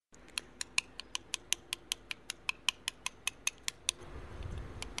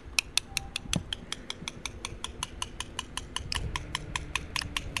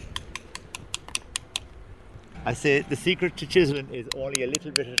I say the secret to chiseling is only a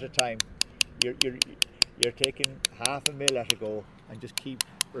little bit at a time. You're taking half a mil at a go and just keep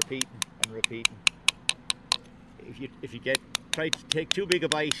repeating and repeating. If you try to take too big a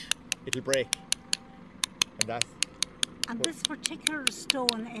bite, it'll break. And this particular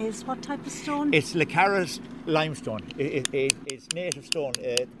stone is what type of stone? It's Lecara limestone. It's native stone.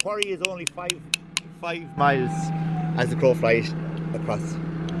 The quarry is only 5 miles as the crow flies across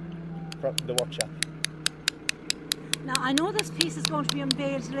from the workshop. Now I know this piece is going to be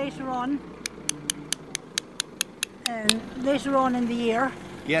unveiled later on in the year.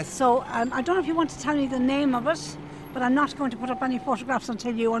 Yes. So I don't know if you want to tell me the name of it, but I'm not going to put up any photographs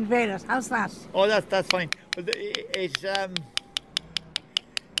until you unveil it. How's that? Oh, that's fine. But it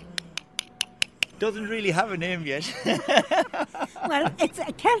doesn't really have a name yet. Well, it's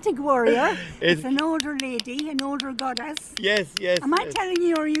a Celtic warrior. It's an older lady, an older goddess. Yes. Am I telling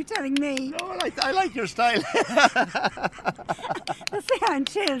you or are you telling me? Oh, I like your style. Let's say I'm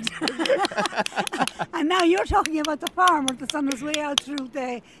chilled. And now you're talking about the farmer that's on his way out through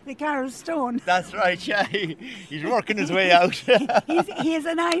the Carrow Stone. That's right, yeah. He's working his way out. He has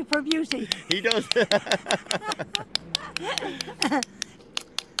an eye for beauty. He does.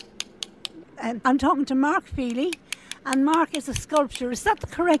 I'm talking to Mark Feeley, and Mark is a sculptor. Is that the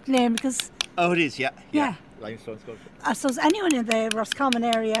correct name? Because oh, it is, yeah. Yeah. Limestone sculpture. I suppose anyone in the Roscommon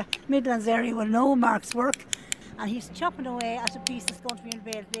area, Midlands area, will know Mark's work, and he's chopping away at a piece that's going to be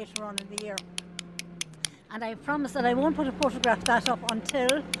unveiled later on in the year. And I promise that I won't put a photograph of that up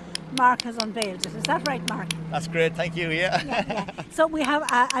until Mark has unveiled it. Is that right, Mark? That's great, thank you, yeah. So we have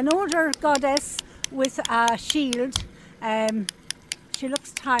an older goddess with a shield. She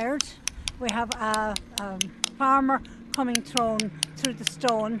looks tired. We have a farmer coming through the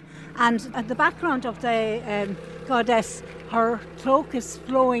stone, and at the background of the goddess, her cloak is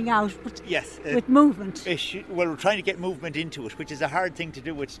flowing out, but yes, with movement. Well, we're trying to get movement into it, which is a hard thing to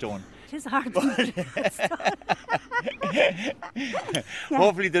do with stone. It is a hard thing to do with stone. Yeah.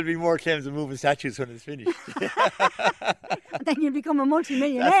 Hopefully there'll be more claims of moving statues when it's finished. Then you'll become a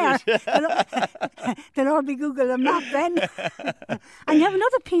multi-millionaire. They'll all be Google and Map then. And you have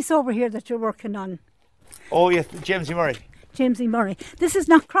another piece over here that you're working on. Oh yes, James E. Murray. James E. Murray. This is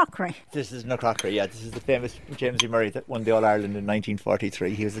not crockery. This is not crockery, yeah. This is the famous James E. Murray that won the All-Ireland in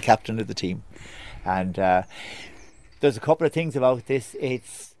 1943. He was the captain of the team. And there's a couple of things about this.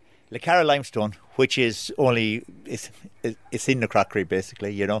 It's Lecara limestone, which is only, it's in the crockery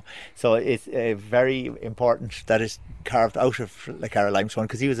basically, you know. So it's very important that it's carved out of Lecara limestone,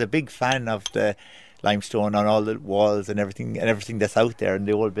 because he was a big fan of the limestone on all the walls and everything that's out there in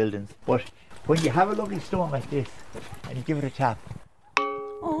the old buildings. But when you have a lovely stone like this and you give it a tap,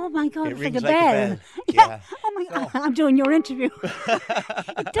 oh my God, it it's rings like a bell. Yeah. Oh my God, I'm doing your interview.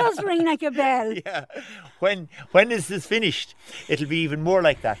 It does ring like a bell. Yeah. When this is finished, it'll be even more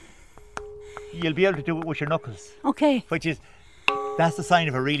like that. You'll be able to do it with your knuckles. Okay. That's the sign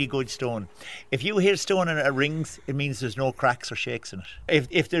of a really good stone. If you hear stone and it rings, it means there's no cracks or shakes in it.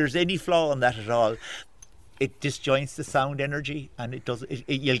 If there's any flaw in that at all, it disjoints the sound energy, and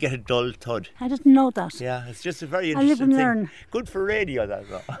you'll get a dull thud. I didn't know that. Yeah, it's just a very interesting thing. Learn. Good for radio, that as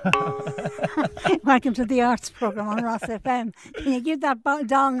well. Welcome to the Arts Programme on Ross FM. Can you give that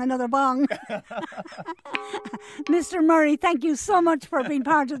dong another bong? Mr. Murray, thank you so much for being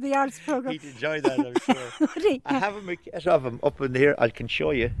part of the Arts Programme. He'd enjoy that, I'm sure. I have a maquette of him up in here. I can show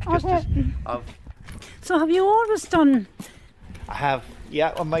you. So have you always done? I have,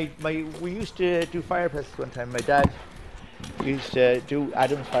 yeah. We used to do fireplaces one time. My dad used to do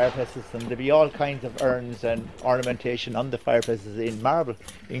Adam's fireplaces, and there'd be all kinds of urns and ornamentation on the fireplaces in marble.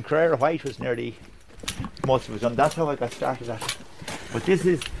 In Carrera White was nearly most of it done. That's how I got started at it. But this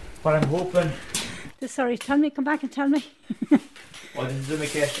is what I'm hoping. Sorry, come back and tell me. Well, this is a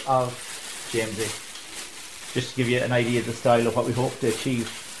maquette of Jamesy, just to give you an idea of the style of what we hope to achieve.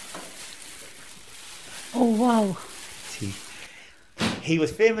 Oh wow. See, he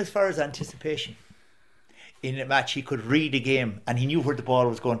was famous for his anticipation. In a match, he could read a game and he knew where the ball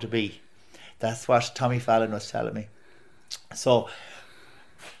was going to be. That's what Tommy Fallon was telling me. So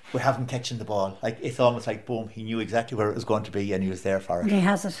we haven't catching the ball. Like, it's almost like boom, he knew exactly where it was going to be and he was there for it. And he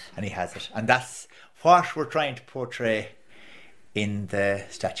has it. And he has it. And that's what we're trying to portray in the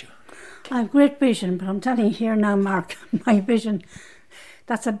statue. I have great vision, but I'm telling you here now, Mark, my vision,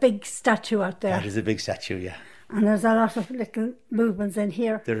 that's a big statue out there. That is a big statue, yeah. And there's a lot of little movements in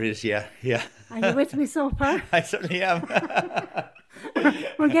here. There is, yeah. Are you with me so far? I certainly am.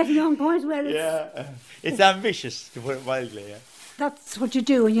 We're getting on quite well. It's ambitious, to put it mildly, yeah. That's what you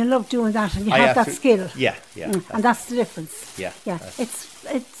do, and you love doing that, and you have that skill. Yeah. And that's the difference. Yeah.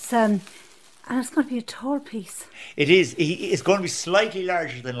 It's And it's going to be a tall piece. It is. It's going to be slightly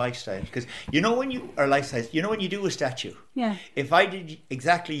larger than life size because when you do a statue. Yeah. If I did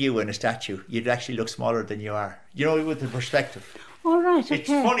exactly you in a statue, you'd actually look smaller than you are. With the perspective. All right. Okay. It's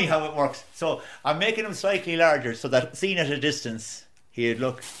funny how it works. So I'm making him slightly larger so that seen at a distance he'd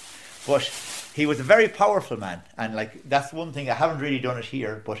look. But he was a very powerful man, and like that's one thing I haven't really done it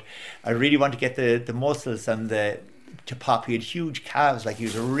here, but I really want to get the muscles and to pop. He had huge calves, like he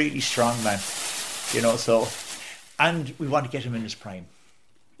was a really strong man, so, and we want to get him in his prime,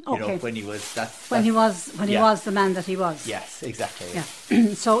 when he was he was the man that he was. Yes, exactly.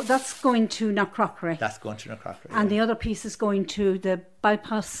 Yeah. So that's going to Knockcrockery. That's going to Knockcrockery. And the other piece is going to the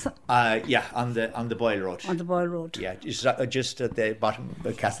bypass. On the Boyle Road. On the Boyle Road. Yeah, just at the bottom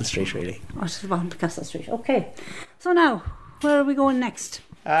of Castle Street, really. Oh, to the bottom of Castle Street. Okay. So now, where are we going next?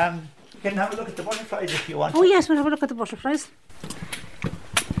 You can have a look at the butterflies if you want. Oh yes, we'll have a look at the butterflies.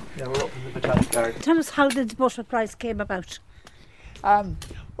 Yeah, we're up in the Botanic Garden. Tell us how the butterflies came about.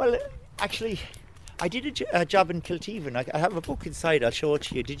 Well, actually, I did a job in Kilteven. I have a book inside. I'll show it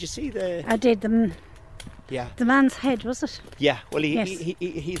to you. Did you see the? I did them. Yeah. The man's head, was it? Yeah. Well, Yes.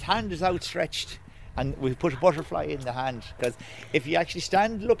 his hand is outstretched, and we put a butterfly in the hand because if you actually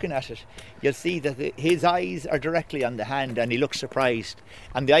stand looking at it, you'll see that his eyes are directly on the hand, and he looks surprised.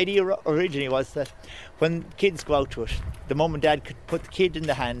 And the idea originally was that when kids go out to it, the mum and dad could put the kid in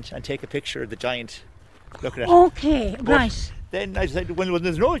the hand and take a picture of the giant looking at it. Okay, But right. Then I decided when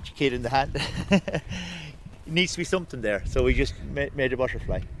there's no kid in the hand, it needs to be something there. So we just made a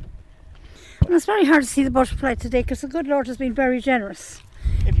butterfly. Well, it's very hard to see the butterfly today because the good Lord has been very generous.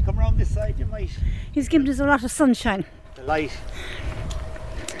 If you come around this side, you might. He's given us a lot of sunshine. The light.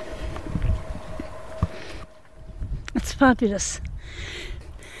 It's fabulous.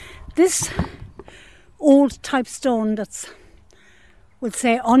 This old type stone that's, we'll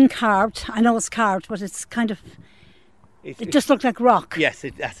say, uncarved. I know it's carved, but it's kind of, it just looked like rock. Yes,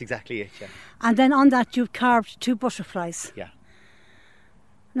 that's exactly it, yeah. And then on that you've carved two butterflies. Yeah.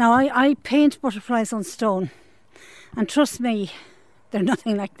 Now I paint butterflies on stone, and trust me, they're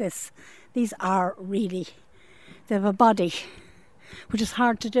nothing like this. These are really, they have a body, which is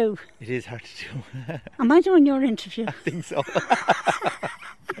hard to do. It is hard to do. Am I doing your interview? I think so.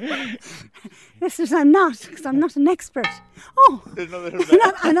 I'm not, because I'm not an expert. Oh, There's another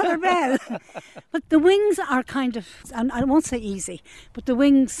bell. another bell. But the wings are kind of, and I won't say easy, but the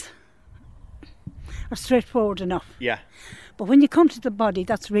wings are straightforward enough. Yeah. But when you come to the body,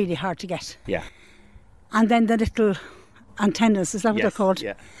 that's really hard to get. Yeah. And then the little antennas, is that what they're called?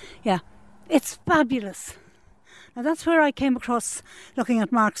 Yeah. Yeah. It's fabulous. Now that's where I came across looking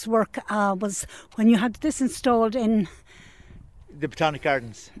at Mark's work, was when you had this installed in The Botanic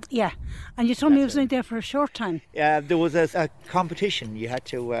Gardens. Yeah, and you told me it was only there for a short time. There was a competition. You had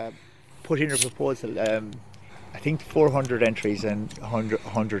to put in a proposal. I think 400 entries and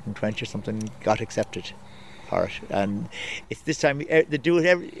 120 or something got accepted for it. And it's this time, they do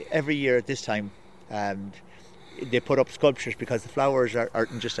it every year at this time. And they put up sculptures because the flowers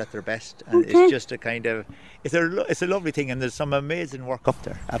aren't just at their best. And Okay. it's just a kind of, it's a lovely thing. And there's some amazing work up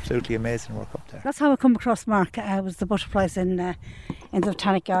there. Absolutely amazing work up there. That's how I come across Mark, was the butterflies in the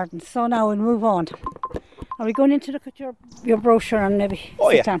Botanic Gardens. So now we'll move on. Are we going in to look at your brochure and maybe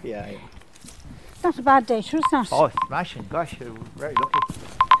sit down? Yeah. It's not a bad day, sure it's not. Oh, it's smashing. Gosh, you're very lucky.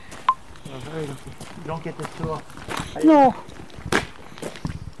 You're very lucky. You don't get this too often. No.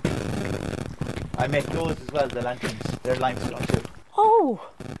 I make those as well, the lanterns. They're limestone too. Oh,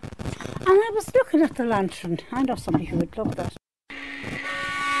 and I was looking at the lantern. I know somebody who would love that.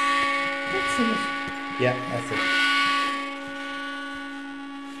 Let's see it. Yeah, that's it.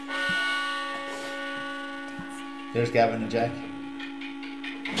 There's Gavin and Jack.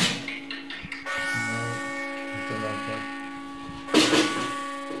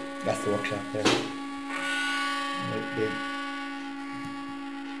 That's the workshop there.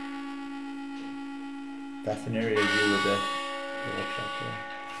 That's an area view of the workshop there.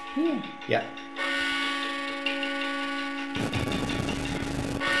 Here. Yeah.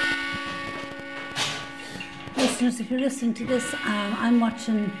 Listeners, if you're listening to this, I'm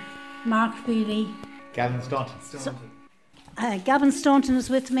watching Mark Feeley. Gavin Staunton. Gavin Staunton is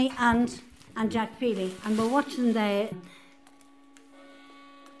with me and Jack Feeley, and we're watching the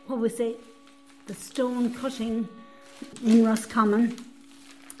stone cutting in Roscommon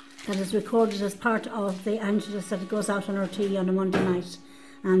that is recorded as part of the Angelus that goes out on RT on a Monday night,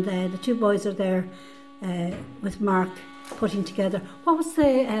 and the two boys are there with Mark putting together. What was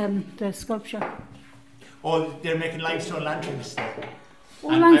the sculpture? Oh, they're making limestone lanterns there. Oh,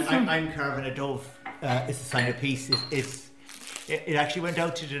 And limestone. I'm carving a dove. It's a sign of peace. It's It actually went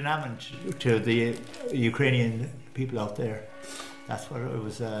out to Dynamon, to the Ukrainian people out there. That's what it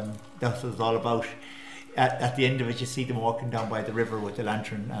was. That's what it was all about. At the end of it, you see them walking down by the river with the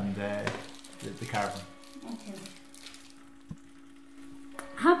lantern and the carving. Okay.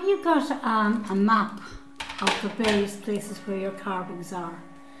 Have you got a map of the various places where your carvings are?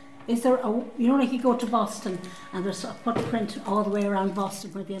 Is there like you go to Boston and there's a footprint all the way around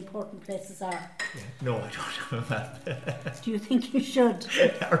Boston where the important places are? Yeah. No, I don't have a map. Do you think you should?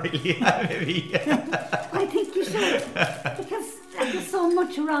 Not really, maybe. I think you should, because there's so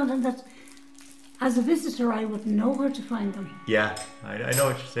much around, and that as a visitor I wouldn't know where to find them. Yeah, I know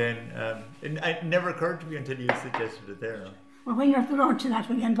what you're saying. It never occurred to me until you suggested it there. No? Well, when you're at the launch of that,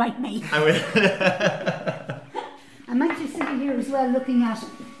 will you invite me? I will. I'm actually sitting here as well looking at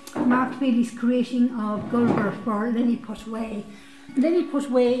Mark Feeley's creating of Gulliver for Lilliput Way. Lilliput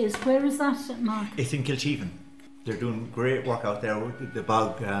Way is, where is that, Mark? It's in Kilteven. They're doing great work out there with the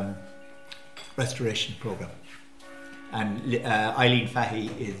bog restoration programme. And Eileen Fahy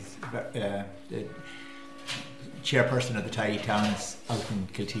is the chairperson of the Tidy Towns out in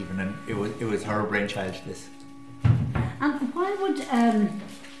Kilteven, and it was her brainchild, this. And why would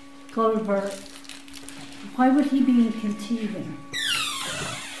Gulliver, why would he be in Kilteven?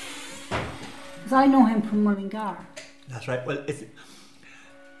 Because I know him from Mullingar. That's right. Well, it's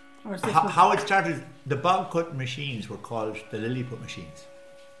Or is this how it started. The bog cutting machines were called the Lilliput machines.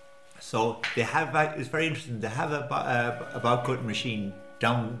 So they have. It's very interesting. They have a bog cutting machine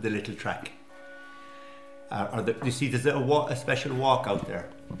down the little track. You see, there's a special walk out there,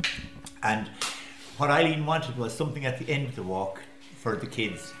 and what Eileen wanted was something at the end of the walk for the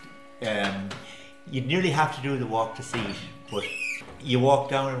kids. You'd nearly have to do the walk to see it, but you walk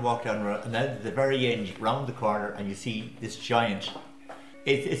down, and then at the very end, round the corner, and you see this giant.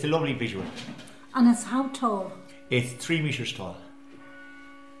 It's a lovely visual. And it's how tall? It's 3 metres tall.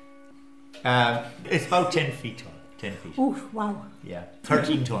 It's about 10 feet tall. 10 feet. Oh, wow. Yeah,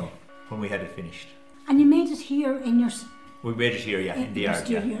 13 tonne when we had it finished. And you made it here in your... We made it here, yeah, in the yard.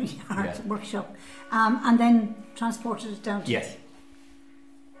 Studio, yeah. Workshop. And then transported it down to... Yes.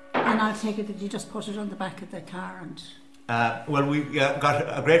 And I'll take it that you just put it on the back of the car and... Well, we got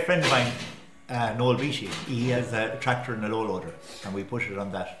a great friend of mine, Noel Beachy. He has a tractor and a low loader, and we put it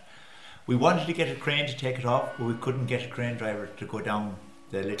on that. We wanted to get a crane to take it off, but we couldn't get a crane driver to go down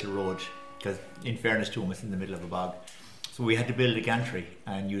the little road, because in fairness to him, it's in the middle of a bog. So we had to build a gantry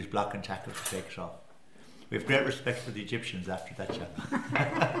and use block and tackle to take it off. We have great respect for the Egyptians after that job.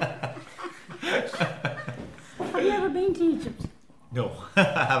 Have you ever been to Egypt? No,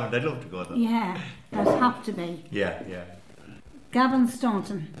 I haven't. I'd love to go though. Yeah, there'd have to be. Yeah. Gavin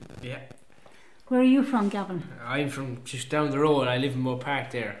Staunton. Yeah. Where are you from, Gavin? I'm from just down the road. I live in Moore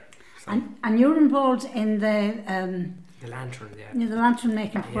Park there. So And you're involved in the lantern, yeah. the lantern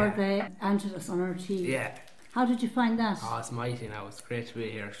making for the Angelus on RT. Yeah. How did you find that? Oh, it's mighty now. It's great to be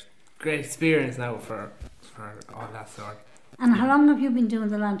here. Great experience now for all that sort. And how long have you been doing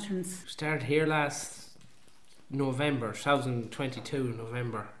the lanterns? Started here last November, 2022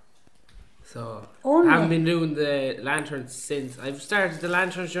 November. So Only? I haven't been doing the lanterns since. I've started the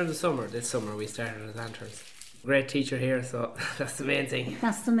lanterns during the summer. This summer we started the lanterns. Great teacher here, so that's the main thing.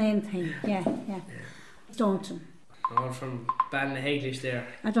 That's the main thing, yeah. Staunton. All from Ballinaheglis there.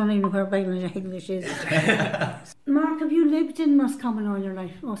 I don't even know where Ballinaheglis is. Mark, have you lived in Roscommon all your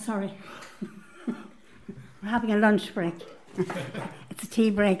life? Oh, sorry. We're having a lunch break. It's a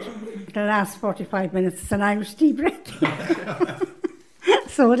tea break. The last 45 minutes is an Irish tea break.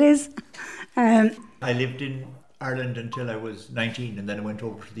 So it is. I lived in Ireland until I was 19, and then I went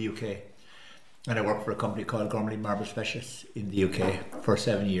over to the UK. And I worked for a company called Gormley Marble Specialists in the UK for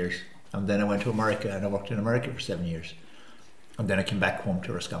 7 years. And then I went to America, and I worked in America for 7 years. And then I came back home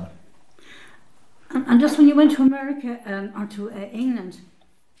to Roscommon. And just when you went to America or to England,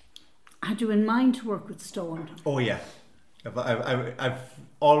 had you in mind to work with stone? Oh yeah, I've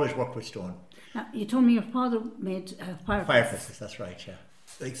always worked with stone. Now, you told me your father made fireplaces. That's right, yeah.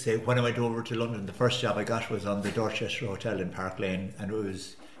 Like say, when I went over to London, the first job I got was on the Dorchester Hotel in Park Lane, and it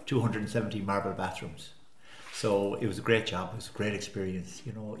was 270 marble bathrooms. So it was a great job. It was a great experience,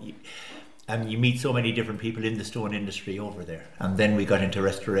 you know. And you meet so many different people in the stone industry over there. And then we got into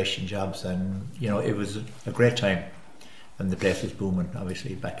restoration jobs, and you know, it was a great time. And the place was booming,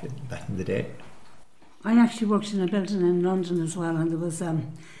 obviously, back in the day. I actually worked in a building in London as well, and there was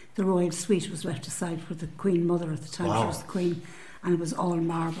the royal suite was left aside for the Queen Mother at the time. Wow. She was the Queen, and it was all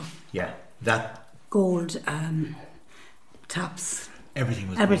marble. Yeah, that gold taps. Everything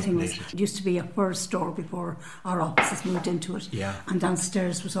was. It used to be a fur store before our offices moved into it. Yeah. And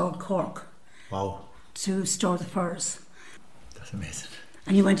downstairs was all cork. Wow. To store the furs. it's amazing.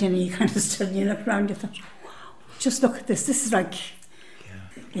 And you went in and you kind of stood and you looked around, you thought, wow, just look at this. This is like,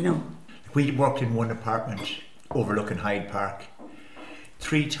 you know. We worked in one apartment overlooking Hyde Park.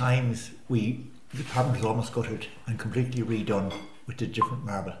 3 times the apartment was almost gutted and completely redone with the different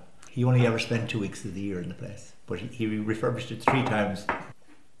marble. He only ever spent 2 weeks of the year in the place, but he refurbished it 3 times.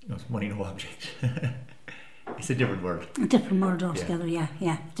 It's money no object. It's a different world. A different world altogether,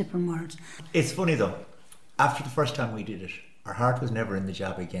 yeah, different world. It's funny though, after the first time we did it, our heart was never in the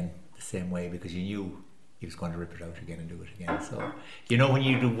job again the same way, because you knew he was going to rip it out again and do it again. So, you know, when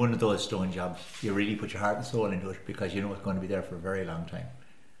you do one of those stone jobs, you really put your heart and soul into it because you know it's going to be there for a very long time.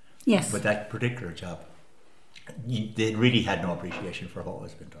 Yes. But that particular job, they really had no appreciation for what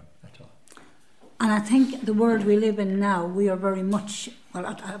was been done at all. And I think the world we live in now, we are very much,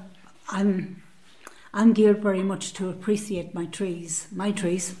 well, I'm geared very much to appreciate my trees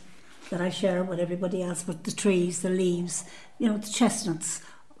that I share with everybody else, but the trees, the leaves, you know, the chestnuts.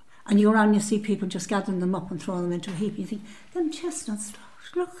 And you go around and you see people just gathering them up and throwing them into a heap. And you think, them chestnuts,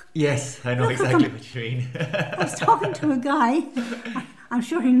 look. Yes, I know exactly what you mean. I was talking to a guy, I'm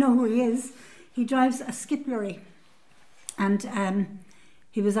sure you know who he is. He drives a skiplery. And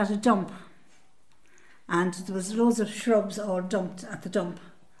he was at a dump. And there was loads of shrubs all dumped at the dump.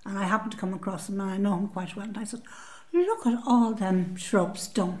 And I happened to come across him, and I know him quite well. And I said, look at all them shrubs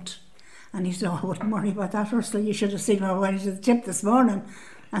dumped. And he said, oh, I wouldn't worry about that, Ursula. You should have seen how I went to the tip this morning.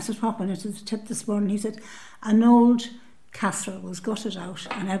 I said, what went to the tip this morning? He said, an old castle was gutted out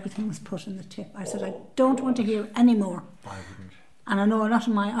and everything was put in the tip. I said, I don't want to hear any more. I wouldn't. And I know a lot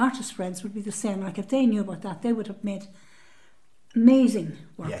of my artist friends would be the same. Like if they knew about that, they would have made amazing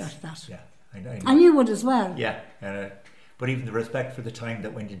work out of that. Yeah, I know. And you would as well. Yeah, but even the respect for the time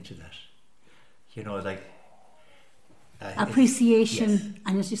that went into that, you know, like appreciation,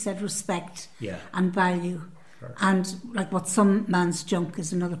 and as you said, respect and value. Sure. And like what some man's junk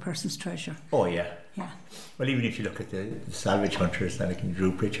is another person's treasure. Oh yeah. Yeah. Well, even if you look at the salvage hunters, like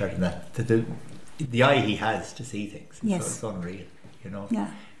Drew Pritchard and that, the eye he has to see things, it's unreal, you know.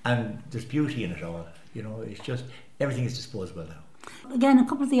 Yeah. And there's beauty in it all, you know. It's just everything is disposable now. Again, a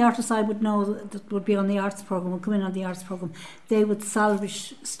couple of the artists I would know that would be on the arts programme, would come in on the arts programme, they would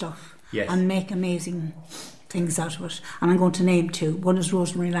salvage stuff and make amazing things out of it. And I'm going to name 2. One is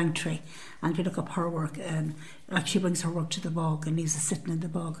Rosemary Langtry, and if you look up her work, like she brings her work to the bog and leaves it sitting in the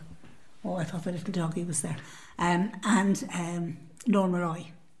bog. Oh, I thought the little doggy was there. And Norm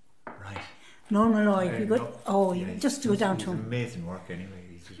Malloy. Right. Norm Malloy, if you go, just go down to him. Amazing work anyway,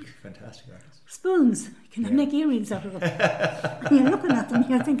 he's a fantastic artist. Spoons, you can make earrings out of them. And you're looking at them,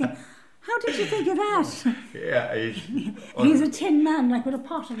 you're thinking, how did you think of that? Yeah, he's a tin man, like with a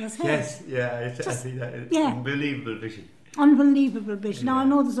pot in his head. Yes, yeah, I see that. It's unbelievable vision. Unbelievable vision. Now I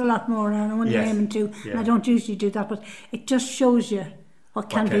know there's a lot more, and I want to name them too. Yeah. And I don't usually do that, but it just shows you what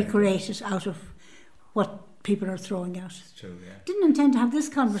can be created out of what people are throwing out. It's true, yeah. Didn't intend to have this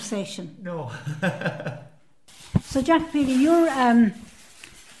conversation. No. So Jack Feeley, you're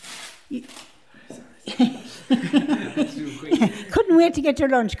couldn't wait to get your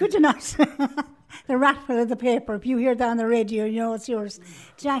lunch, could you not? The rattle of the paper. If you hear that on the radio, you know it's yours.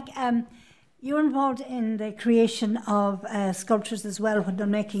 Jack, you're involved in the creation of sculptures as well when you're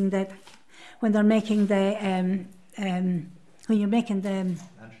making the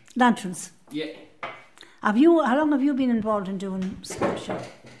lanterns. Yeah. How long have you been involved in doing sculpture?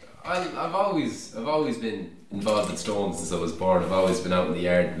 I've always been involved with stones since I was born. I've always been out in the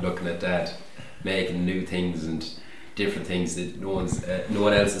yard looking at Dad making new things and different things that no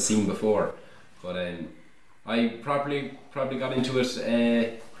one else has seen before. But I probably got into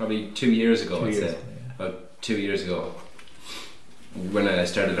it probably 2 years ago. I'd say about 2 years ago when I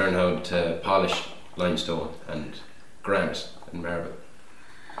started learning how to polish limestone and granite and marble.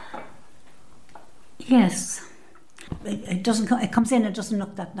 Yes. It doesn't. It comes in. It doesn't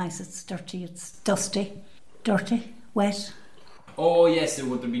look that nice. It's dirty. It's dusty, wet. Oh yes,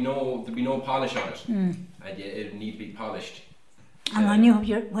 there'd be no polish on it. And it'd need to be polished. And when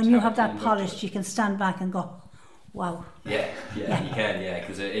you have that polished, you can stand back and go, wow. Yeah, you can,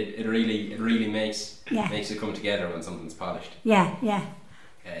 because it really makes it come together when something's polished. Yeah,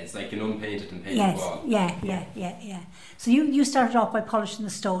 it's like an unpainted and painted wall. Yeah. So you started off by polishing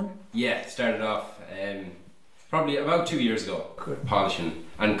the stone. Yeah, started off probably about 2 years ago, polishing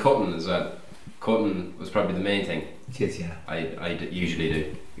and cutting as well. Cutting was probably the main thing. It is, yeah. I usually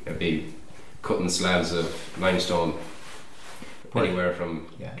do. I'd be cutting slabs of limestone. Anywhere from...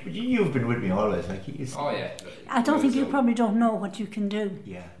 Yeah, but you've been with me always. Oh yeah. I don't think you probably don't know what you can do.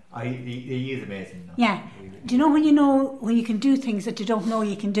 Yeah. He is amazing. No? Yeah. Do you know when you can do things that you don't know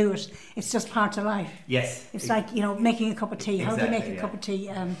you can do it? It's just part of life. Yes. It's like, making a cup of tea. How do you make a yeah. cup of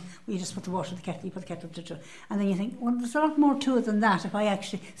tea? You just put the water in the kettle, you put the kettle up, and then you think, well, there's a lot more to it than that.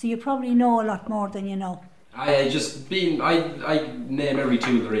 So you probably know a lot more than you know. I name every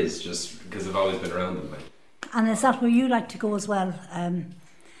tool there is just because I've always been around them. Like. And is that where you like to go as well?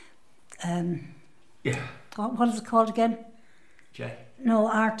 Yeah. What is it called again? Jack. No,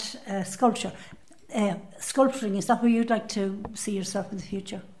 art, sculpture. Sculpturing, is that where you'd like to see yourself in the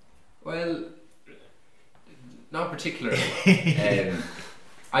future? Well, not particularly.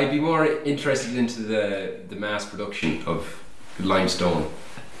 I'd be more interested into the mass production of limestone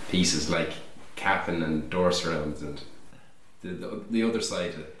pieces like capping and door surrounds and the other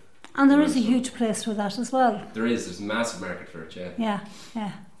side of it. And there is a huge place for that as well. There's a massive market for it, yeah.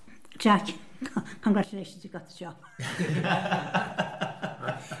 Yeah. Jack, congratulations, you got the job.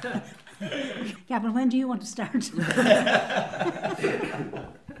 Yeah, but when do you want to start?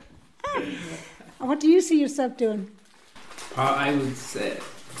 What do you see yourself doing? I would say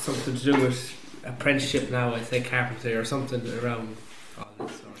something to do with apprenticeship now. I'd say carpentry or something around all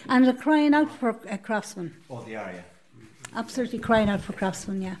this sort of. And they're crying out for craftsmen. Oh, they are, yeah. Absolutely crying out for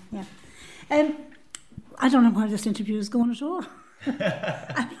craftsmen, yeah. I don't know where this interview is going at all.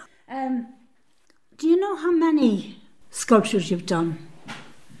 Do you know how many sculptures you've done?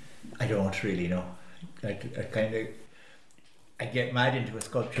 I don't really know. I get mad into a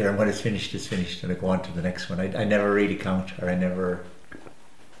sculpture, and when it's finished, and I go on to the next one. I never really count, there'd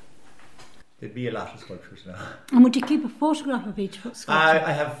be a lot of sculptures now. And would you keep a photograph of each sculpture?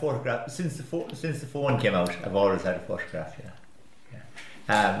 I have a photograph. Since the phone came out, I've always had a photograph,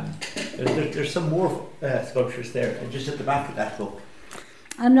 yeah. There's some more sculptures there, just at the back of that book.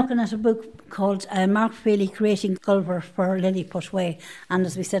 I'm looking at a book called Mark Feeley Creating Sculptor for Lilliput Way, and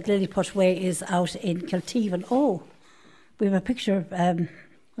as we said, Lilliput Way is out in Kilteven. Oh, we have a picture of,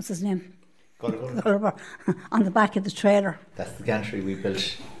 what's his name? Gulliver on the back of the trailer. That's the gantry we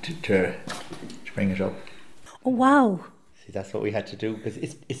built to bring it up. Oh wow! See, that's what we had to do because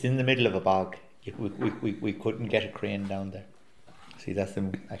it's in the middle of a bog. We couldn't get a crane down there. See, that's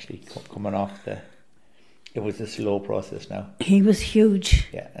them actually coming off the. It was a slow process now. He was huge.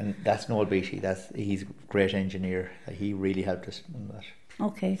 Yeah, and that's Noel Beattie. He's a great engineer. He really helped us on that.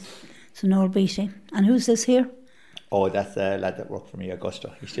 Okay, so Noel Beattie. And who's this here? Oh, that's a lad that worked for me,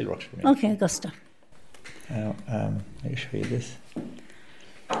 Augusta. He still works for me. Okay, Augusta. Let me show you this.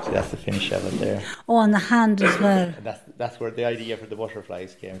 So that's the finish of it there. Oh, on the hand as well. That's where the idea for the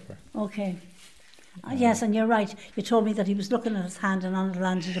butterflies came from. Okay. Yes, and you're right. You told me that he was looking at his hand and on it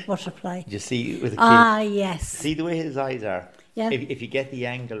landed a butterfly. You see with a kid. Ah, yes. See the way his eyes are? Yeah. If you get the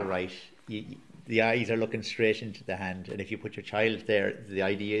angle right, the eyes are looking straight into the hand. And if you put your child there, the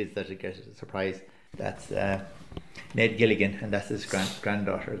idea is that it gets a surprise. That's Ned Gilligan, and that's his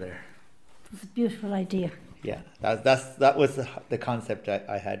granddaughter there. It's a beautiful idea. Yeah, that was the concept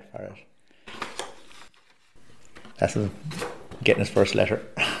I had for it. That's him getting his first letter.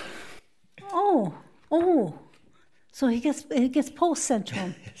 Oh, so he gets post sent to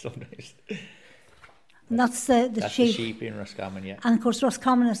him. Sometimes. And that's the sheep. The sheep in Roscommon, yeah. And of course,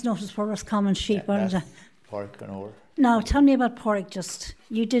 Roscommon is noted for Roscommon sheep, aren't they? Padraic Ó Conaire. Now, tell me about Padraic.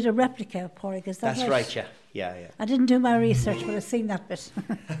 You did a replica of Padraic, is that right? That's right, yeah. I didn't do my research, but I've seen that bit.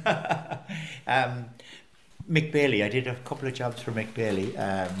 Mick Bailey, I did a couple of jobs for Mick Bailey.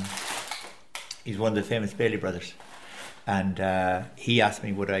 He's one of the famous Bailey brothers. And he asked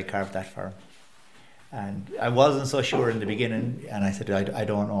me would I carve that for him. And I wasn't so sure in the beginning, and I said, I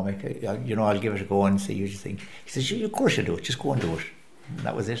don't know, Mick. I'll give it a go and see what you think. He says, of course you'll do it, just go and do it. And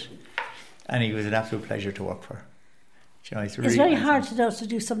that was it. And he was an absolute pleasure to work for. It's very hard to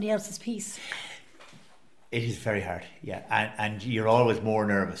do somebody else's piece. It is very hard, yeah. And you're always more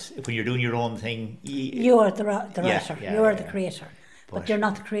nervous. When you're doing your own thing... You're the writer, you're the creator. But you're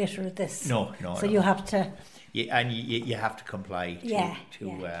not the creator of this. No. So you have to... Yeah, and you have to comply to... Yeah.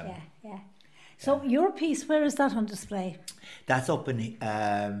 So your piece, where is that on display? That's up in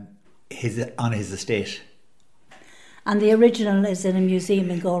on his estate. And the original is in a museum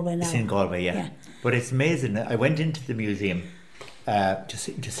in Galway now. It's in Galway, yeah. But it's amazing. I went into the museum to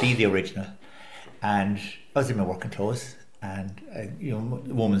see the original, and I was in my working clothes, and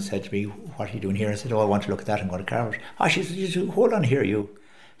the woman said to me, "What are you doing here?" I said, "Oh, I want to look at that. I'm going to carve it." Oh, she said, "Hold on here, you."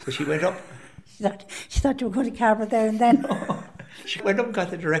 So she went up. She thought you were going to carve it there and then. No. She went up and got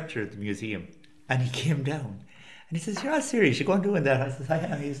the director of the museum, and he came down. And he says, "You're not serious, you're going doing that?" I says, "I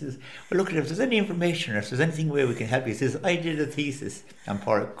am." He says, "Well, look, if there's any information or if there's anything where we can help you," he says, "I did a thesis on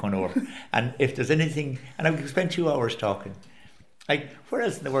Padraic Ó Conaire, and if there's anything," and I spent 2 hours talking, Like, where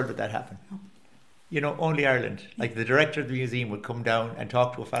else in the world would that happen? You know, only Ireland. Like, the director of the museum would come down and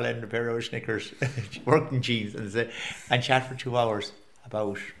talk to a fella in a pair of knickers, working jeans, and chat for 2 hours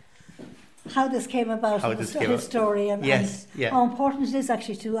about how this came about, his story, and how important it is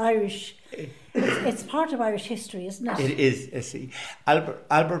actually to Irish. It's part of Irish history, isn't it? It is.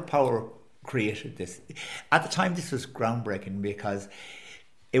 Albert Power created this. At the time, this was groundbreaking because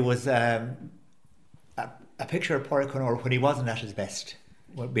it was a picture of Padraic Ó Conaire when he wasn't at his best,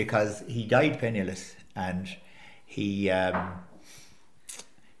 because he died penniless and he had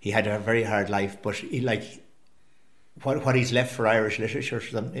a very hard life. But what he's left for Irish literature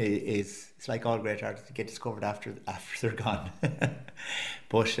is it's like all great artists that get discovered after they're gone.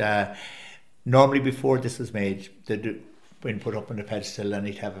 But normally before this was made, they'd been put up on the pedestal and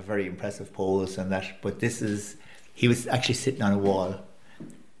he'd have a very impressive pose and that. But he was actually sitting on a wall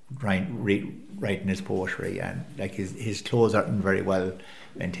writing his poetry, and like his clothes aren't very well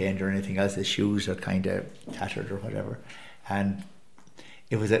maintained or anything else. His shoes are kind of tattered or whatever, and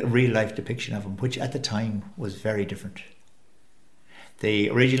it was a real life depiction of him, which at the time was very different.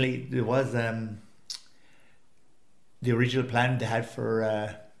 There was the original plan they had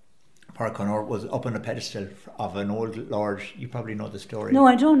for Padraic Ó Conaire was up on a pedestal of an old lord. You probably know the story. No,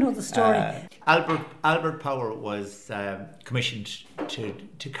 I don't know the story. Albert Power was commissioned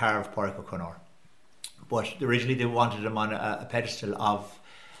to carve Padraic Ó Conaire, but originally they wanted him on a pedestal of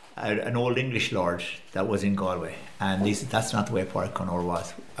an old English lord that was in Galway, and that's not the way Padraic Ó Conaire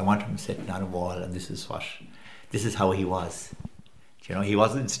was. I want him sitting on a wall, and this is how he was. You know, he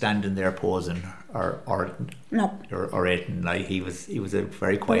wasn't standing there posing or eating. Like he was a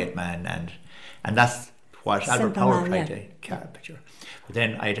very quiet man, and that's what Albert Power tried to capture. But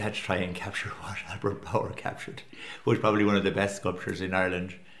then I had to try and capture what Albert Power captured, who was probably one of the best sculptors in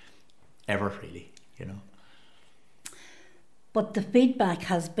Ireland ever, really. You know. But the feedback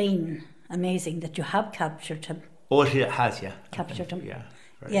has been amazing that you have captured him. Oh, it has, yeah. Captured him. Yeah.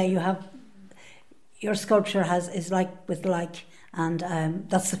 Right. Yeah, you have. Your sculpture is like with like. And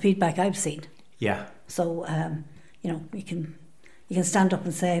that's the feedback I've seen. Yeah. So you know, you can stand up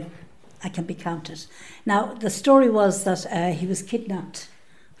and say, I can be counted. Now the story was that he was kidnapped.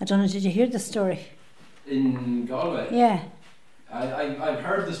 I don't know. Did you hear the story? In Galway. Yeah. I've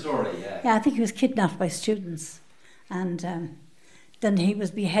heard the story. Yeah. Yeah, I think he was kidnapped by students, and then he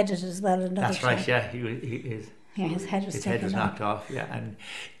was beheaded as well. That's right. Yeah, he is. Yeah, his head was knocked off. Yeah, and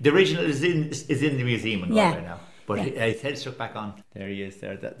the original is in the museum in Galway now. But his head stuck back on. There he is.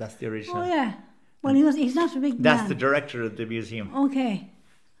 There, that's the original. Oh yeah. Well, he's not a big man. That's the director of the museum. Okay.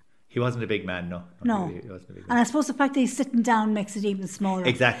 He wasn't a big man, no. No. He wasn't a big man. And I suppose the fact that he's sitting down makes it even smaller.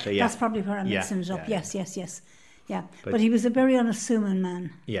 Exactly. Yeah. That's probably where I'm mixing it up. Yeah. Yes. Yeah. But he was a very unassuming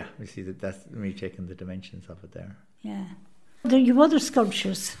man. Yeah. We see that's me taking the dimensions of it there. Yeah. There you have other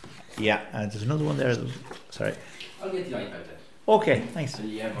sculptures. Yeah. There's another one there. Sorry. I'll get the iPad then. Okay. Thanks. And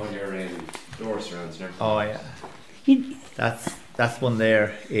you have all your door surrounds and everything. Oh yeah. That's one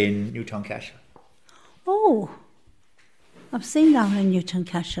there in Newtown Castle. Oh, I've seen that one in Newtown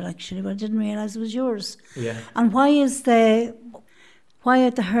Castle actually, but I didn't realise it was yours. Yeah. And why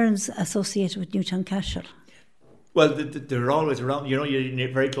are the herons associated with Newtown Castle? Well, they're always around. You know, you're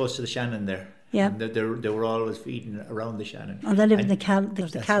very close to the Shannon there. Yeah. And they were always feeding around the Shannon. Oh, they live in the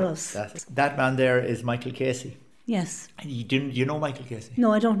Callows. That man there is Michael Casey. Yes. You know Michael Casey?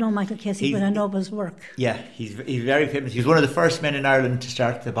 No, I don't know Michael Casey, but I know of his work. Yeah, he's very famous. He was one of the first men in Ireland to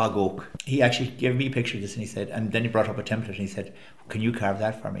start the bog oak. He actually gave me a picture of this, and he said, and then he brought up a template, and he said, "Can you carve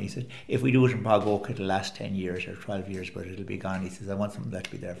that for me?" He said, "If we do it in bog oak, it'll last 10 years or 12 years, but it'll be gone." He says, "I want something that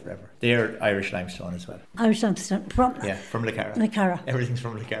to be there forever." They're Irish limestone as well. Irish limestone from Lecarra. Lecarra. Everything's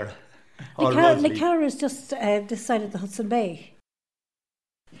from Lecarra. Lecarra is just this side of the Hudson Bay.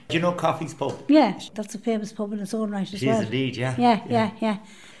 Do you know Coffee's Pub? Yeah, that's a famous pub in its own right as well. It is indeed, yeah. Yeah.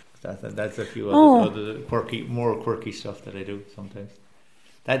 That's a few other more quirky stuff that I do sometimes.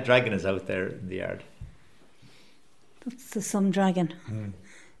 That dragon is out there in the yard. That's some dragon.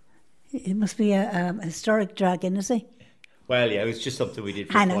 It must be a historic dragon, is it? Well, yeah, it was just something we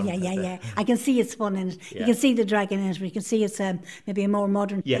did for I know, fun. yeah. I can see it's fun in it. Yeah. You can see the dragon in it, but you can see it's maybe a more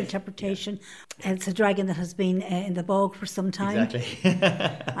modern interpretation. Yeah. It's a dragon that has been in the bog for some time. Exactly.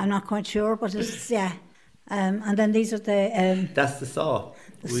 I'm not quite sure, but it's, and then these are the... That's the saw.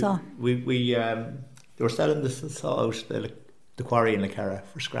 Saw. They were selling the saw out the quarry in Lecarra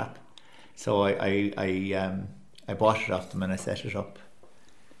for scrap. So I bought it off them and I set it up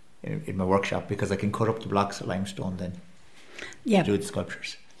in my workshop because I can cut up the blocks of limestone then. Yeah. To do the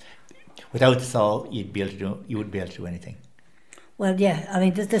sculptures. Without the saw, you wouldn't be able to do anything. Well, yeah. I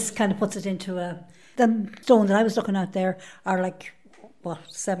mean, this kind of puts it into The stone that I was looking at there are like,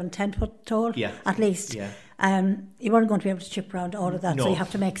 7-10 foot tall? Yeah. At least. Yeah. You weren't going to be able to chip around all of that, so No. you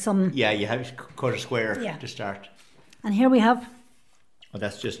have to make some... Yeah, you have to cut a square Yeah. to start. And here we have... Well,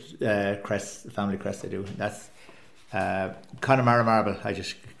 that's just crest, the family crest I do. That's Connemara marble. I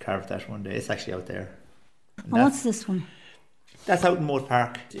just carved that one day. It's actually out there. And what's this one? That's out in Moat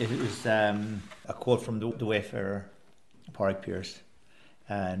Park. It was a quote from the Wayfarer, Padraic Pierce.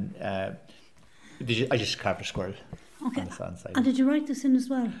 And I just carved a squirrel on the side. And did you write this in as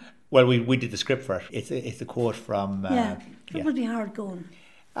well? Well, we did the script for it. It's a quote from... It would be hard going.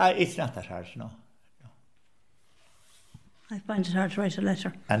 It's not that hard, no. I find it hard to write a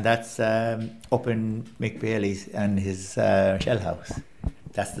letter. And that's up in Mick Bailey's and his shell house.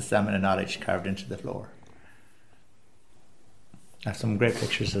 That's the salmon of knowledge carved into the floor. I have some great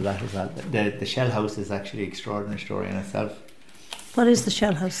pictures of that as well. The shell house is actually an extraordinary story in itself. What is the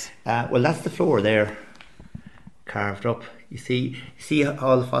shell house? Well, that's the floor there, carved up. You see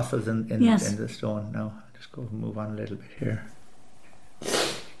all the fossils in the stone. Now, I'll just go move on a little bit here.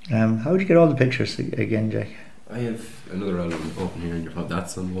 How would you get all the pictures again, Jack? I have another album open here in your phone.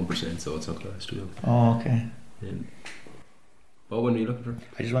 That's on 1%, so it's not close to you. Oh, okay. What one are you looking for?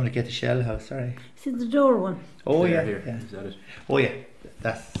 I just wanted to get the shell house, sorry. Is it the door one? Oh, There, yeah. here. Yeah. Is that it? Oh, yeah.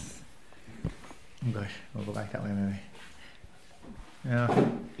 That's... Oh, gosh. We'll go back that way, maybe. Yeah.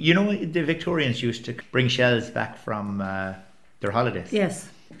 You know, the Victorians used to bring shells back from their holidays. Yes.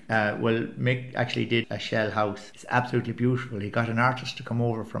 Well, Mick actually did a shell house. It's absolutely beautiful. He got an artist to come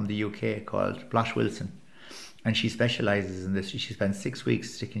over from the UK called Blosh Wilson. And she specialises in this. She spent 6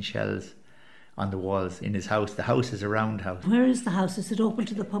 weeks sticking shells on the walls in his house. The house is a round house. Where is the house? Is it open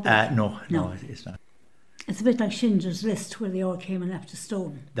to the public? No, it's not. It's a bit like Schindler's List, where they all came and left a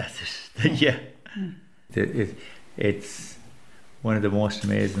stone. That's it. Yeah. It's one of the most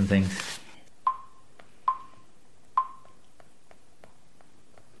amazing things.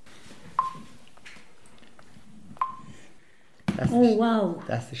 Wow.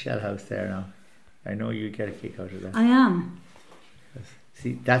 That's the shell house there now. I know you get a kick out of that. I am.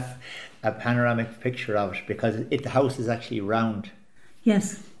 See, that's a panoramic picture of it because the house is actually round.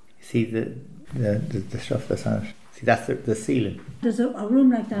 Yes. See the stuff that's on it. See, that's the ceiling. There's a room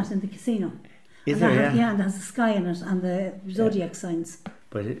like that in the casino. Is there? Yeah, and it has the sky in it and the zodiac signs.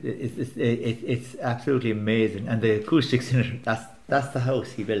 But it's absolutely amazing, and the acoustics in it. That's the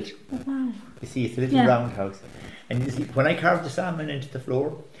house he built. Oh, wow. You see, it's a little round house, and you see when I carved the salmon into the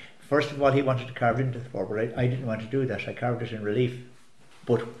floor. First of all, he wanted to carve it into the floor, but I didn't want to do that. I carved it in relief.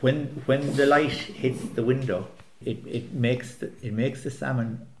 But when the light hits the window, it makes the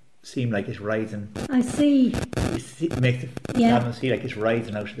salmon seem like it's rising. I see. It makes the salmon feel like it's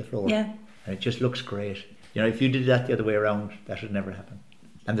rising out of the floor. Yeah. And it just looks great. You know, if you did that the other way around, that would never happen.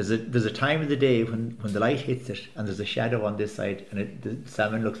 And there's a time of the day when the light hits it, and there's a shadow on this side, and the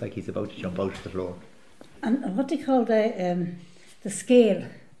salmon looks like he's about to jump out of the floor. And what do you call the scale?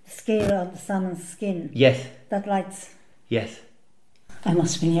 Scale on the salmon's skin. Yes. That lights. Yes. I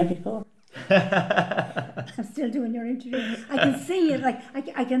must have been here before. I'm still doing your interview. I can see it. Like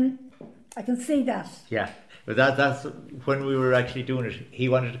I can see that. Yeah, but that's when we were actually doing it. He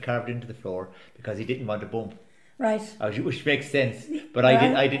wanted to carve it into the floor because he didn't want a bump. Right. Which makes sense. But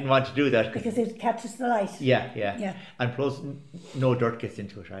I didn't want to do that because it catches the light. Yeah. And plus, no dirt gets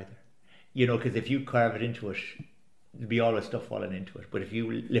into it either. You know, because if you carve it into it, there'll be all the stuff falling into it. But if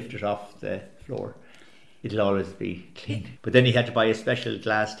you lift it off the floor, it'll always be clean. But then he had to buy a special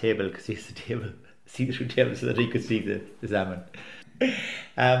glass table because he has a see-through table so that he could see the salmon.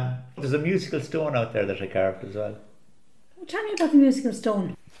 There's a musical stone out there that I carved as well. Tell me about the musical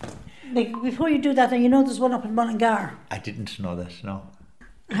stone. Like, before you do that, and you know there's one up in Mullingar. I didn't know that, no.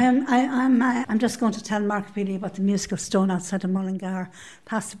 I'm just going to tell Mark Feeley about the musical stone outside of Mullingar,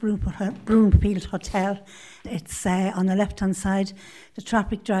 past the Broomfield Hotel. It's on the left-hand side. The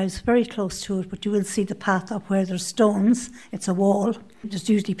traffic drives very close to it, but you will see the path up where there's stones. It's a wall. There's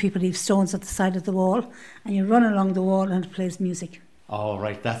usually people leave stones at the side of the wall, and you run along the wall and it plays music. Oh,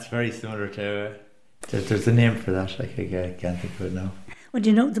 right. That's very similar to... There's a name for that. I can't think of it now. Well, do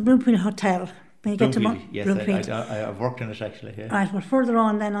you know the Broomfield Hotel? When you get to yes, Broomfield. I've worked in it actually. Yeah. Right, well, further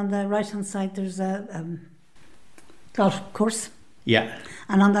on then on the right hand side there's a golf course. Yeah.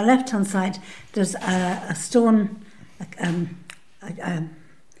 And on the left hand side there's a stone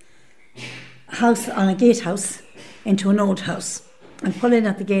house on a gatehouse into an old house. And pull in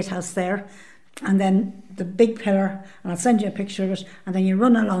at the gatehouse there, and then the big pillar, and I'll send you a picture of it, and then you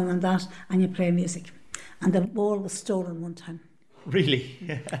run along on that and you play music. And the wall was stolen one time. Really?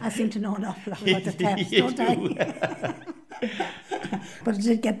 I seem to know an awful lot about the thefts, don't I? But it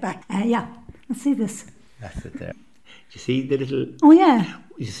did get back. Let's see this. That's it there. Do you see the little... Oh, yeah.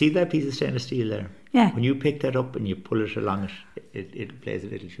 You see that piece of stainless steel there? Yeah. When you pick that up and you pull it along it plays a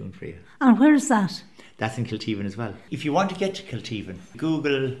little tune for you. And where is that? That's in Kilteven as well. If you want to get to Kilteven,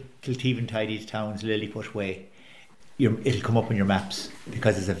 Google Kilteven Tidy Towns Lilliput Way. It'll come up on your maps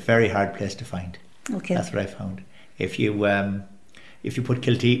because it's a very hard place to find. Okay. That's what I found. If you put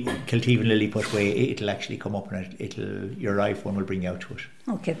Kilteven Lilliput Way, it'll actually come up and your iPhone will bring you out to it.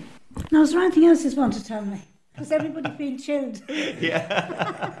 Okay. Now, is there anything else you want to tell me? Because everybody feels chilled.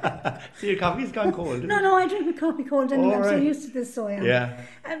 Yeah. So your coffee's gone cold? No, I drink my coffee cold anyway. I'm so used to this, so I am. Yeah.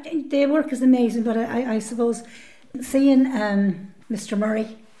 Their work is amazing, but I suppose seeing Mr.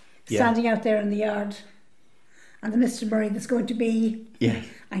 Murray standing out there in the yard, and the Mr. Murray that's going to be,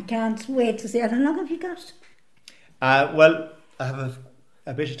 I can't wait to see it. How long have you got? Well, I have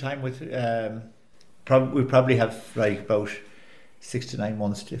a bit of time with, we probably have about 6 to 9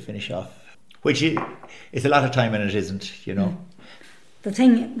 months to finish off. Which is a lot of time and it isn't, you know. The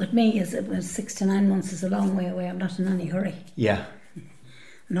thing with me is that 6 to 9 months is a long way away. I'm not in any hurry. Yeah.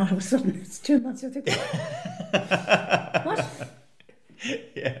 And all of a sudden it's 2 months. I think, what?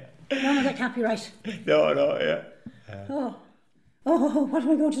 Yeah. No, that can't be right. No, yeah. Oh, what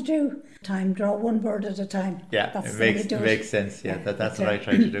am I going to do? Draw one bird at a time. Yeah, that's it makes sense. Yeah, that's what I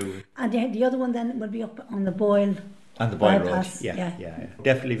try to do. And the other one then will be up on the Boyle. On the Boyle Road, bypass, yeah.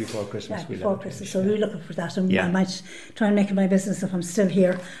 Definitely before Christmas. Yeah, before Christmas. So we're looking for that, and I might try and make it my business if I'm still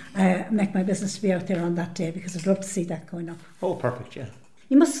here. Make my business to be out there on that day because I'd love to see that going up. Oh, perfect! Yeah.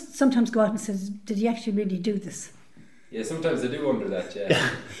 You must sometimes go out and say, "Did you actually really do this?" Yeah, sometimes I do wonder that.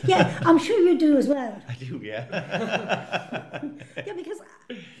 Yeah. Yeah, I'm sure you do as well. I do. Yeah. Yeah, because.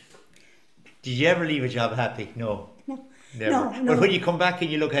 Did you ever leave a job happy? No. Never. No. But when you come back and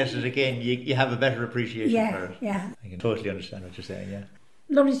you look at it again, you have a better appreciation for it. Yeah. I can totally understand what you're saying, yeah.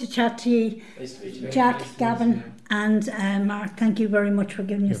 Lovely to chat to you. Nice to meet you. Jack, Gavin and Mark, thank you very much for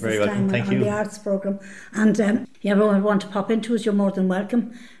giving us this time on the Arts Programme. And if you ever want to pop into us, you're more than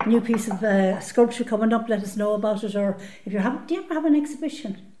welcome. A new piece of sculpture coming up, let us know about it. Or if do you ever have an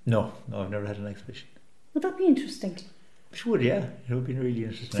exhibition? No, I've never had an exhibition. Would that be interesting? Sure, yeah. It would be really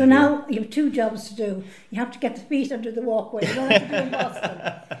interesting. So now you have 2 jobs to do. You have to get the feet under the walkway. You don't have to do in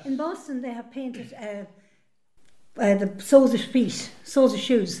Boston. In Boston, they have painted the soles of feet, soles of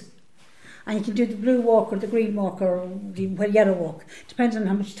shoes. And you can do the blue walk or the green walk or the yellow walk, depends on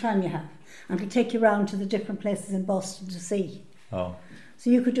how much time you have. And it'll take you around to the different places in Boston to see. Oh. So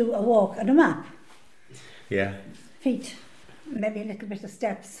you could do a walk and a map. Yeah. Feet. Maybe a little bit of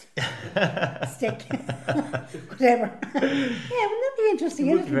steps, stick, whatever. Yeah, wouldn't that be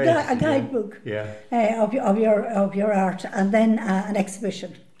interesting? A guidebook of your art, and then an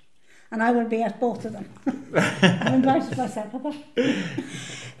exhibition. And I will be at both of them. I'm invited myself.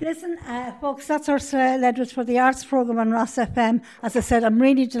 Listen, folks, that's Ursula Ledwith for the Arts Programme on Ross FM. As I said, I'm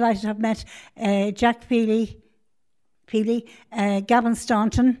really delighted to have met Jack Feeley, Gavin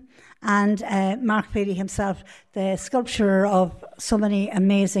Staunton, and Mark Feeley himself, the sculptor of so many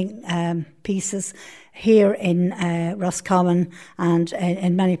amazing pieces here in Roscommon and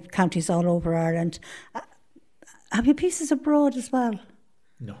in many counties all over Ireland. Have you pieces abroad as well?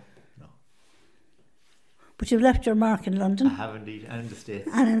 No. But you've left your mark in London. I have indeed, and in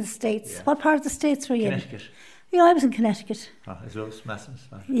the States. Yeah. What part of the States were you in? Connecticut. Yeah, I was in Connecticut. Oh, as well as Massins.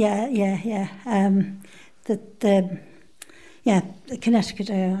 Yeah. Connecticut,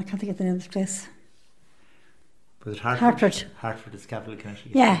 I can't think of the name of the place. Was it Hartford? Hartford is capital of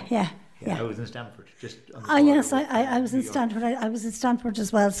Connecticut. Yeah. I was in Stamford, just on the I was in Stanford. I was in Stanford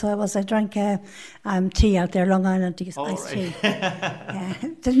as well, so I drank tea out there, Long Island iced tea. Yeah,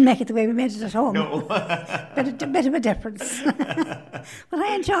 didn't make it the way we made it at home. No. bit of a difference. But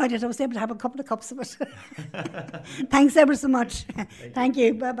I enjoyed it. I was able to have a couple of cups of it. Thanks ever so much. Thank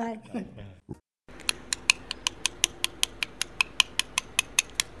you. Bye-bye.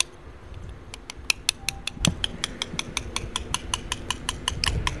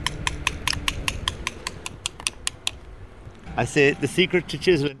 I say the secret to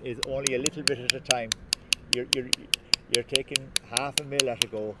chiseling is only a little bit at a time. You're taking half a mil at a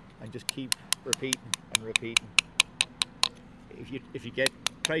go and just keep repeating and repeating. If you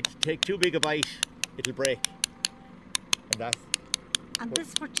try to take too big a bite, it'll break. And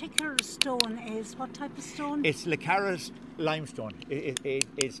this particular stone is what type of stone? It's Lecarra's limestone.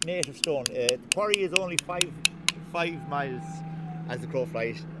 It's native stone. The quarry is only 5 miles as the crow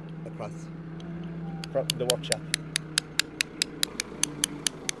flies across from the workshop.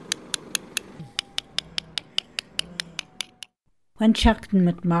 When chatting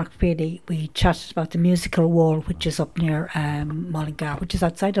with Mark Feeley, we chatted about the musical wall, which is up near Mullingar, which is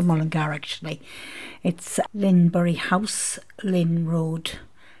outside of Mullingar actually. It's Linbury House, Lynn Road,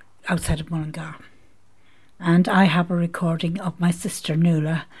 outside of Mullingar. And I have a recording of my sister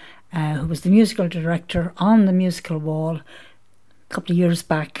Nuala, who was the musical director on the musical wall a couple of years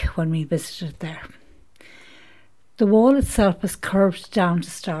back when we visited there. The wall itself is curved down to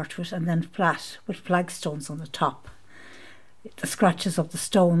start with and then flat with flagstones on the top. The scratches of the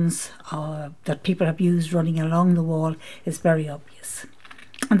stones that people have used running along the wall is very obvious.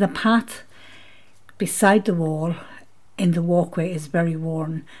 And the path beside the wall in the walkway is very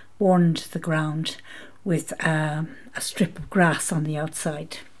worn to the ground with a strip of grass on the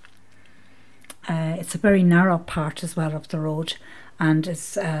outside. It's a very narrow part as well of the road, and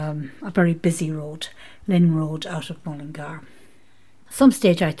it's a very busy road, Lynn Road out of Mullingar. At some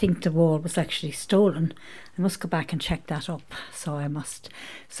stage I think the wall was actually stolen. I must go back and check that up, so I must.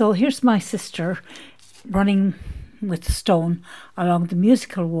 So here's my sister running with the stone along the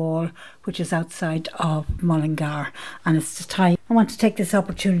musical wall, which is outside of Mullingar, and it's the time. I want to take this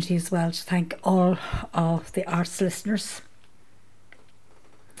opportunity as well to thank all of the arts listeners,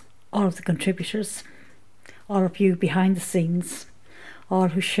 all of the contributors, all of you behind the scenes, all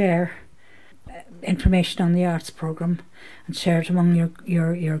who share information on the arts programme and share it among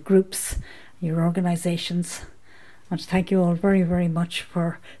your groups, your organisations. I want to thank you all very, very much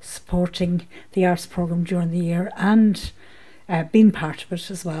for supporting the arts programme during the year and being part of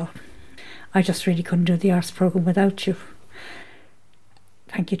it as well. I just really couldn't do the arts programme without you.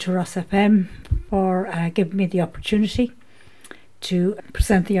 Thank you to Ross FM for giving me the opportunity to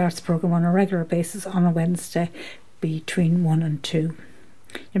present the arts programme on a regular basis on a Wednesday between 1 and 2.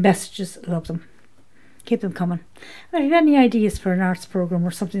 Your messages, love them. Keep them coming. And if you have any ideas for an arts programme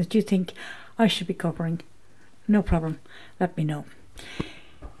or something that you think I should be covering, no problem, let me know.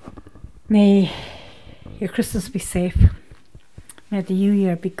 May your Christmas be safe. May the new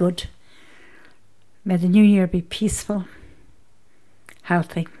year be good. May the new year be peaceful,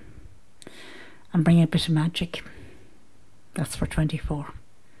 healthy, and bring a bit of magic. That's for 24.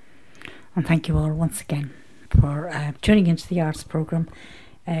 And thank you all once again for tuning into the arts programme,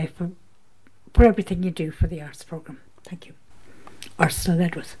 for everything you do for the arts programme. Thank you. Ursula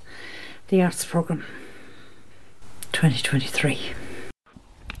Ledwith, the arts programme 2023.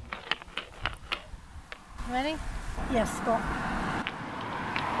 Ready? Yes, go.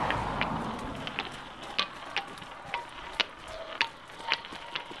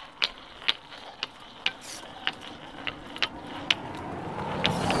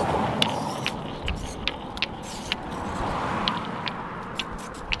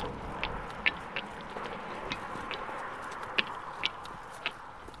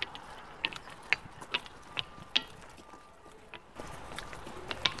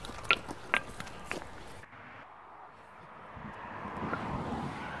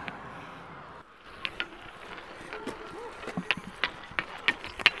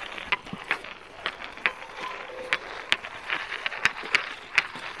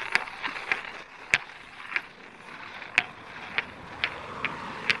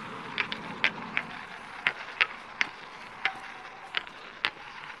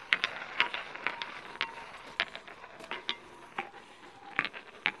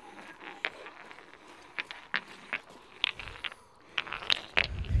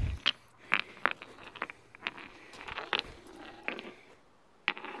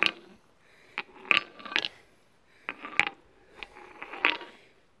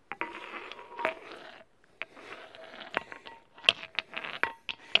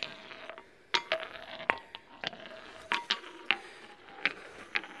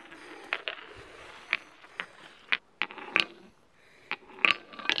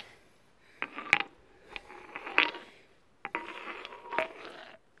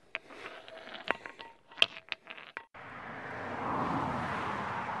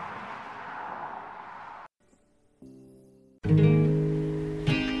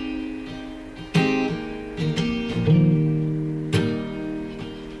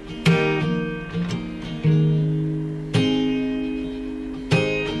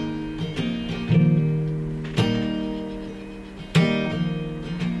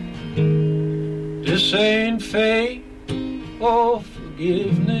 This ain't fate or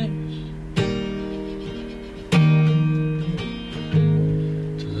forgiveness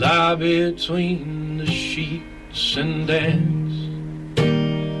to lie between the sheets and dance.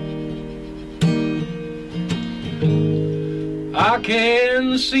 I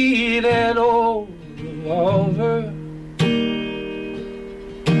can see that old revolver.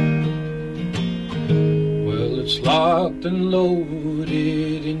 Well, it's It's locked and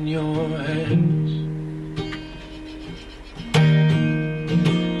loaded in your hands.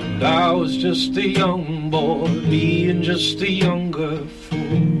 And I was just a young boy, being just a younger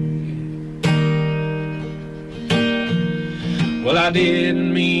fool. Well, I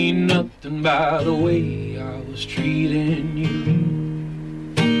didn't mean nothing by the way I was treating you.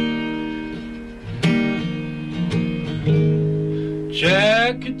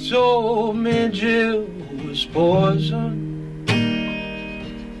 Jack had told me Jill was poison.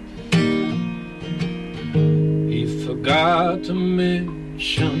 He forgot to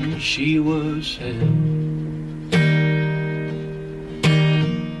mention she was him.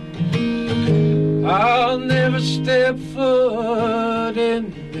 I'll never step foot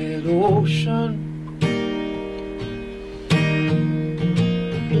in that ocean.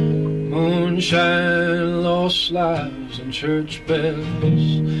 Moonshine, lost lives, and church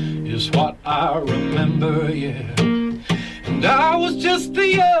bells is what I remember, yeah. And I was just a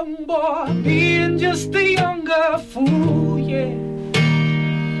young boy, being just a younger fool, yeah.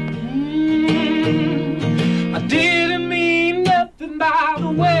 I didn't mean nothing by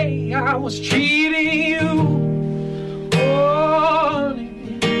the way I was treating you. Oh,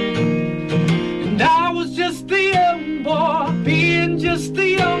 and I was just a young boy, being just a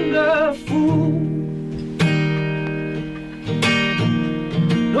younger fool.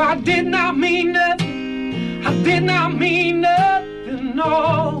 No, I did not mean nothing. I did not mean nothing,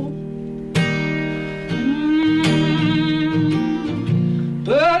 no.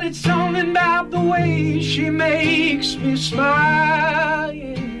 But it's something about the way she makes me smile,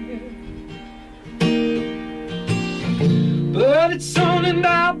 yeah. But it's something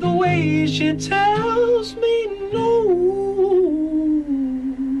about the way she tells me no.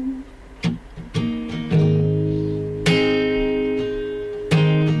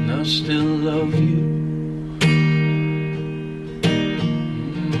 And I still love you.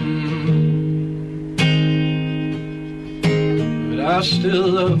 But I still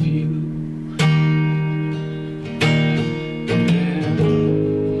love you. Yeah.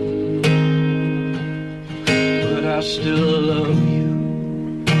 But I still love you.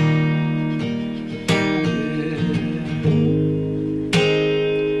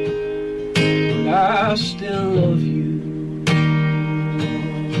 I still love you.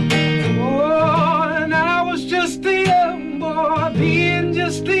 Oh, and I was just a young boy, being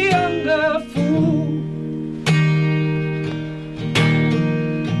just a younger fool.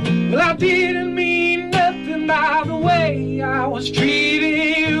 Well, I didn't mean nothing by the way I was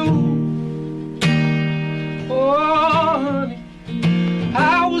treating you. Oh, honey,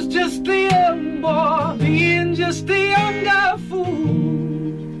 I was just a young boy, being just a younger fool.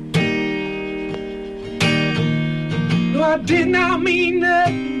 No, I did not mean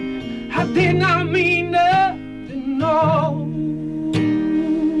nothing. I did not mean nothing, no.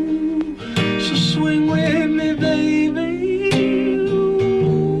 So swing with me, baby.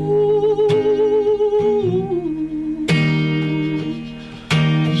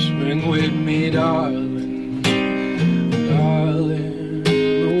 Swing with me, darling, darling,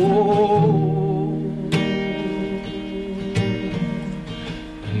 oh.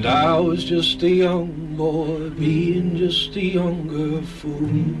 And I was just a young boy, being just a younger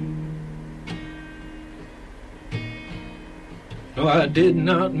fool. No, I did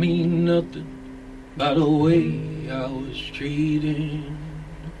not mean nothing by the way I was treating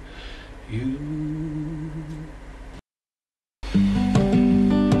you.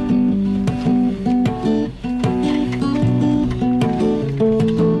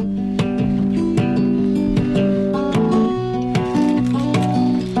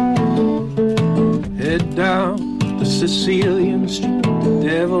 Head down the Sicilian street, the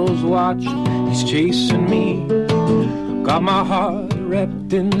devil's watching, he's chasing me. Got my heart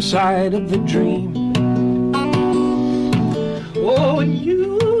wrapped inside of the dream. Oh, and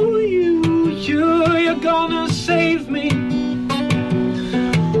you're gonna save me.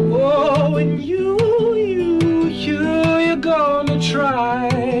 Oh, and you're gonna try.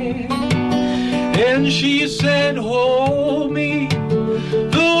 And she said, hold me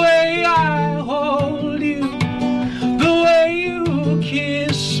the way I hold you, the way you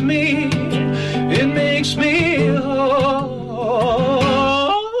kiss me. It makes me whole.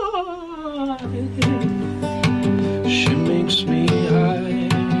 She makes me high.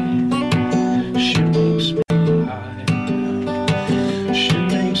 She makes me high. She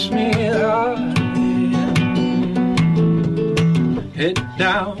makes me high. Head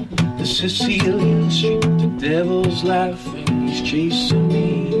down the Sicilian street, the devil's laughing, he's chasing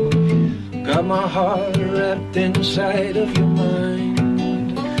me. Got my heart wrapped inside of your mind.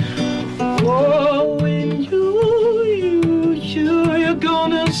 Oh, when you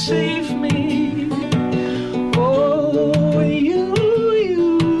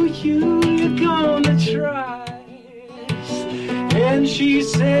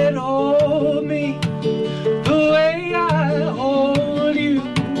get hold me, the way I hold you,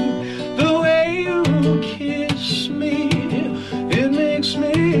 the way you kiss me, it makes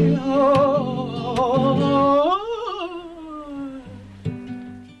me whole.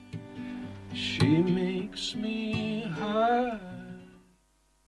 She makes me high.